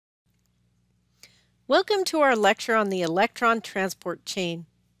Welcome to our lecture on the electron transport chain.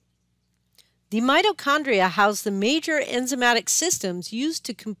 The mitochondria house the major enzymatic systems used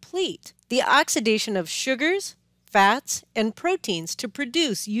to complete the oxidation of sugars, fats, and proteins to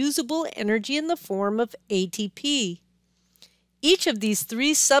produce usable energy in the form of ATP. Each of these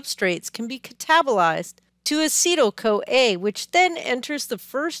three substrates can be catabolized to acetyl-CoA, which then enters the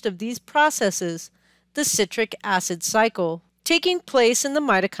first of these processes, the citric acid cycle, taking place in the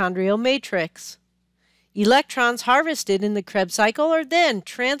mitochondrial matrix. Electrons harvested in the Krebs cycle are then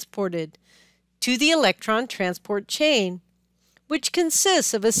transported to the electron transport chain, which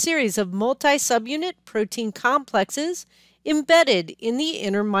consists of a series of multi-subunit protein complexes embedded in the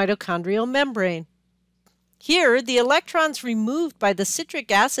inner mitochondrial membrane. Here, the electrons removed by the citric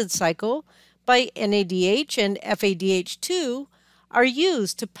acid cycle by NADH and FADH2 are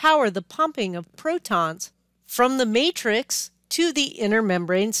used to power the pumping of protons from the matrix to the inner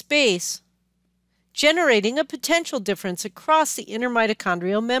membrane space, generating a potential difference across the inner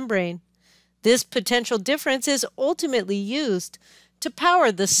mitochondrial membrane. This potential difference is ultimately used to power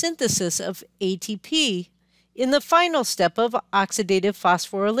the synthesis of ATP in the final step of oxidative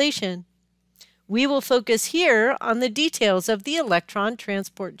phosphorylation. We will focus here on the details of the electron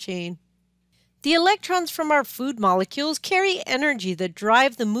transport chain. The electrons from our food molecules carry energy that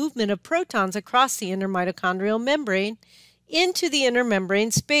drive the movement of protons across the inner mitochondrial membrane into the inner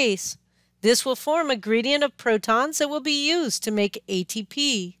membrane space. This will form a gradient of protons that will be used to make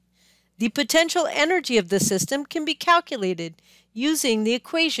ATP. The potential energy of the system can be calculated using the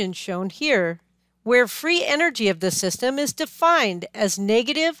equation shown here, where free energy of the system is defined as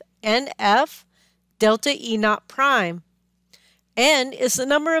negative NF delta E naught prime. N is the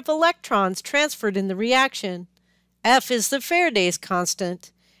number of electrons transferred in the reaction. F is the Faraday's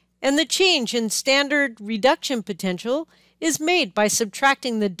constant, and the change in standard reduction potential is made by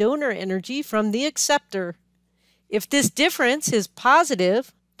subtracting the donor energy from the acceptor. If this difference is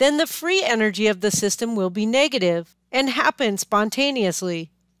positive, then the free energy of the system will be negative and happen spontaneously.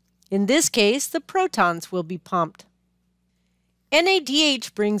 In this case, the protons will be pumped.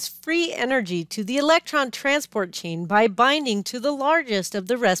 NADH brings free energy to the electron transport chain by binding to the largest of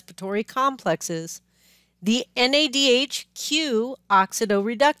the respiratory complexes, the NADH-Q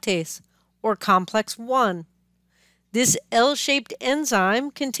oxidoreductase, or complex 1. This L-shaped enzyme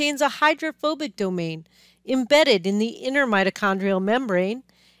contains a hydrophobic domain embedded in the inner mitochondrial membrane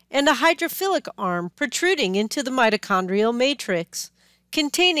and a hydrophilic arm protruding into the mitochondrial matrix,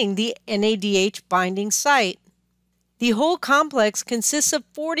 containing the NADH binding site. The whole complex consists of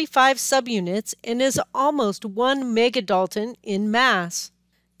 45 subunits and is almost 1 megadalton in mass.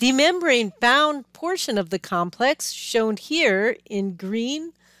 The membrane-bound portion of the complex, shown here in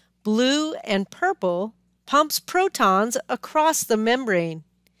green, blue, and purple, pumps protons across the membrane.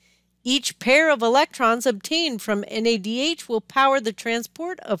 Each pair of electrons obtained from NADH will power the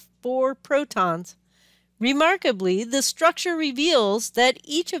transport of 4 protons. Remarkably, the structure reveals that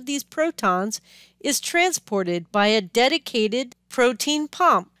each of these protons is transported by a dedicated protein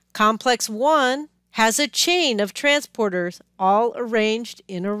pump. Complex 1 has a chain of transporters, all arranged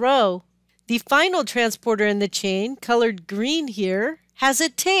in a row. The final transporter in the chain, colored green here, has a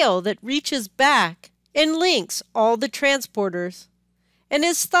tail that reaches back and links all the transporters, and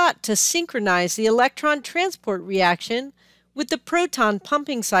is thought to synchronize the electron transport reaction with the proton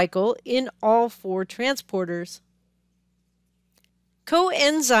pumping cycle in all 4 transporters.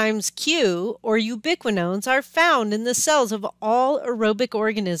 Coenzymes Q, or ubiquinones, are found in the cells of all aerobic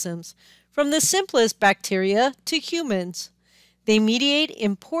organisms, from the simplest bacteria to humans. They mediate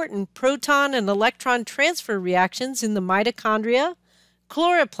important proton and electron transfer reactions in the mitochondria,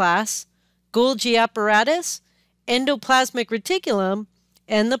 chloroplasts, Golgi apparatus, endoplasmic reticulum,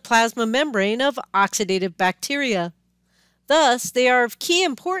 and the plasma membrane of oxidative bacteria. Thus, they are of key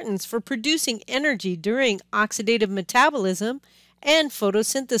importance for producing energy during oxidative metabolism and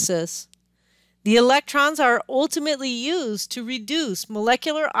photosynthesis. The electrons are ultimately used to reduce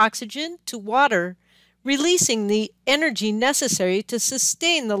molecular oxygen to water, releasing the energy necessary to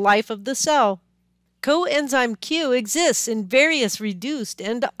sustain the life of the cell. Coenzyme Q exists in various reduced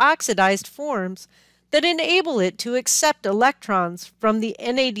and oxidized forms that enable it to accept electrons from the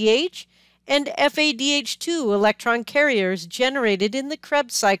NADH and FADH2 electron carriers generated in the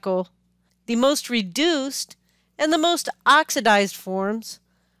Krebs cycle. The most reduced and the most oxidized forms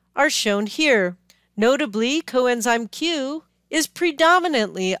are shown here. Notably, coenzyme Q is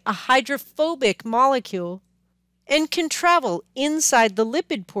predominantly a hydrophobic molecule and can travel inside the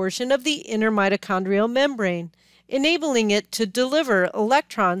lipid portion of the inner mitochondrial membrane, enabling it to deliver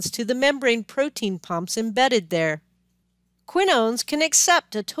electrons to the membrane protein pumps embedded there. Quinones can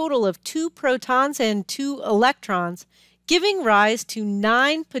accept a total of 2 protons and 2 electrons, giving rise to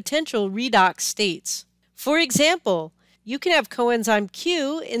 9 potential redox states. For example, you can have coenzyme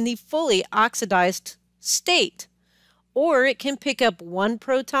Q in the fully oxidized state, or it can pick up 1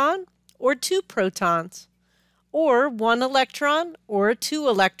 proton or 2 protons, or 1 electron or 2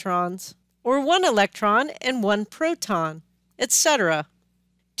 electrons, or 1 electron and 1 proton, etc.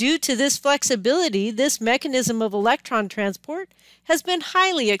 Due to this flexibility, this mechanism of electron transport has been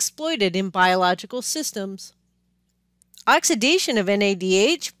highly exploited in biological systems. Oxidation of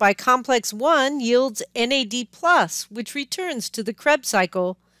NADH by complex 1 yields NAD+, which returns to the Krebs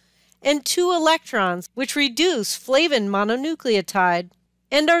cycle, and 2 electrons, which reduce flavin mononucleotide,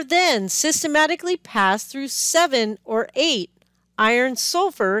 and are then systematically passed through 7 or 8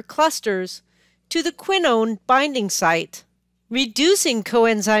 iron-sulfur clusters to the quinone binding site, reducing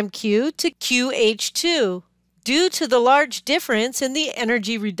coenzyme Q to QH2. Due to the large difference in the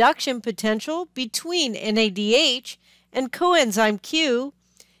energy reduction potential between NADH and coenzyme Q,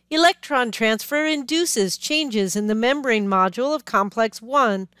 electron transfer induces changes in the membrane module of complex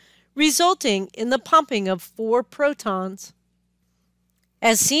 1, resulting in the pumping of 4 protons.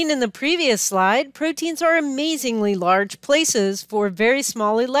 As seen in the previous slide, proteins are amazingly large places for very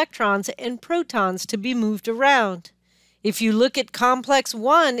small electrons and protons to be moved around. If you look at complex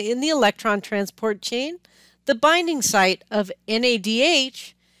 1 in the electron transport chain, the binding site of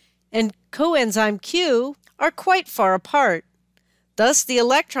NADH and coenzyme Q are quite far apart. Thus, the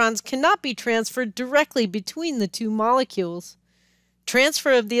electrons cannot be transferred directly between the two molecules.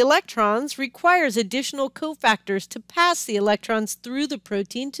 Transfer of the electrons requires additional cofactors to pass the electrons through the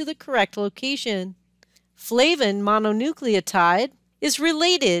protein to the correct location. Flavin mononucleotide is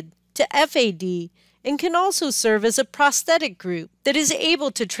related to FAD and can also serve as a prosthetic group that is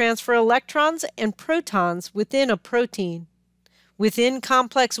able to transfer electrons and protons within a protein. Within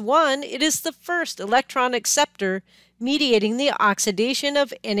complex 1, it is the first electron acceptor mediating the oxidation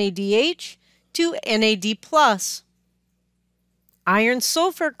of NADH to NAD+.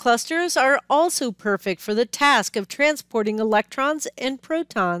 Iron-sulfur clusters are also perfect for the task of transporting electrons and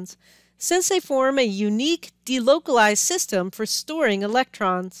protons, since they form a unique delocalized system for storing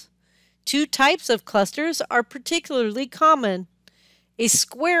electrons. 2 types of clusters are particularly common: a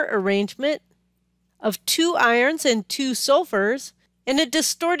square arrangement of 2 irons and 2 sulfurs, and a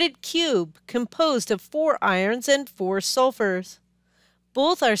distorted cube composed of 4 irons and 4 sulfurs.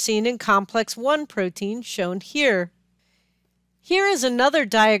 Both are seen in complex 1 protein shown here. Here is another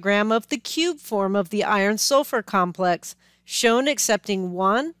diagram of the cube form of the iron-sulfur complex, shown accepting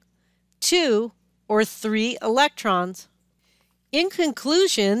 1, 2, or 3 electrons. In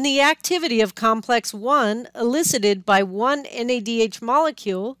conclusion, the activity of complex 1 elicited by 1 NADH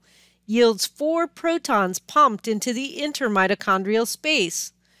molecule yields 4 protons pumped into the intermitochondrial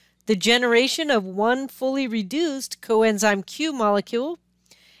space, the generation of 1 fully reduced coenzyme Q molecule,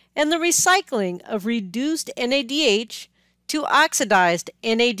 and the recycling of reduced NADH to oxidized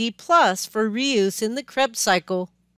NAD+ for reuse in the Krebs cycle.